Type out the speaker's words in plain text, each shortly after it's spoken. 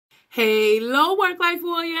Hello, work-life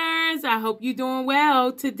warriors. I hope you're doing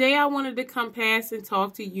well. Today, I wanted to come past and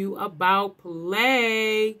talk to you about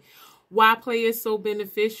play. Why play is so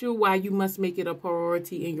beneficial, why you must make it a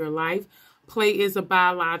priority in your life. Play is a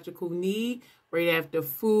biological need right after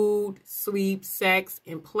food, sleep, sex,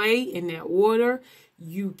 and play in that order.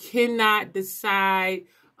 You cannot decide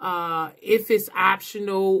if it's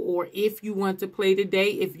optional or if you want to play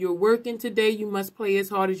today. If you're working today, you must play as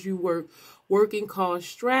hard as you work. Working causes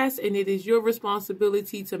stress, and it is your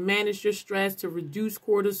responsibility to manage your stress, to reduce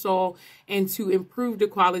cortisol, and to improve the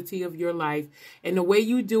quality of your life. And the way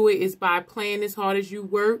you do it is by playing as hard as you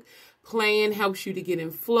work. Playing helps you to get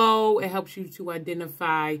in flow. It helps you to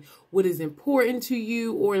identify what is important to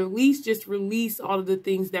you, or at least just release all of the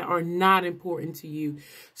things that are not important to you.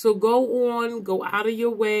 So go out of your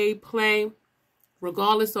way, play.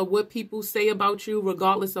 Regardless of what people say about you,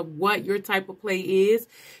 regardless of what your type of play is.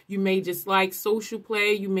 You may just like social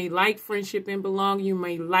play. You may like friendship and belong. You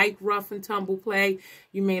may like rough and tumble play.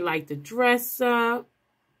 You may like to dress up.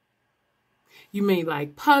 You may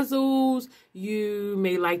like puzzles. You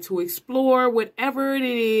may like to explore. Whatever it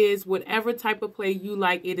is, whatever type of play you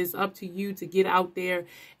like, it is up to you to get out there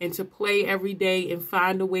and to play every day and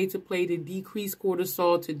find a way to play to decrease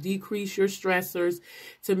cortisol, to decrease your stressors,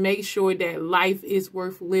 to make sure that life is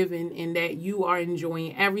worth living and that you are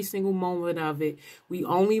enjoying every single moment of it. We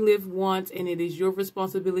only live once, and it is your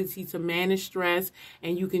responsibility to manage stress,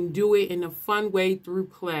 and you can do it in a fun way through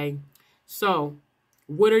play. So,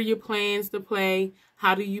 what are your plans to play?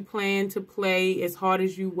 How do you plan to play as hard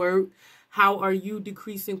as you work? How are you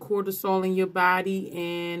decreasing cortisol in your body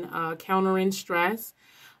and countering stress?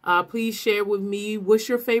 Please share with me, what's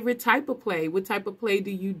your favorite type of play? What type of play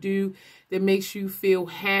do you do that makes you feel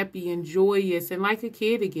happy and joyous and like a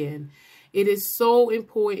kid again? It is so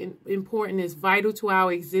important. It's vital to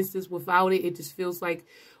our existence. Without it, it just feels like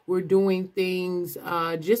we're doing things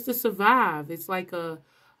just to survive. It's like a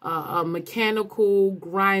mechanical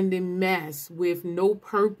grinding mess with no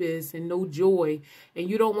purpose and no joy. And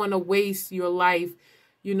you don't want to waste your life,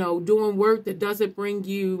 doing work that doesn't bring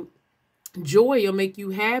you joy or make you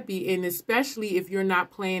happy. And especially if you're not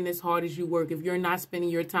playing as hard as you work, if you're not spending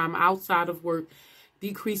your time outside of work,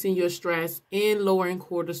 decreasing your stress and lowering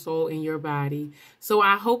cortisol in your body. So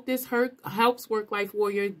I hope this helps, work-life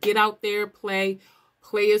warrior. Get out there, play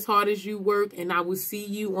as hard as you work, and I will see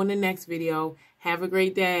you on the next video. Have a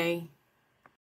great day.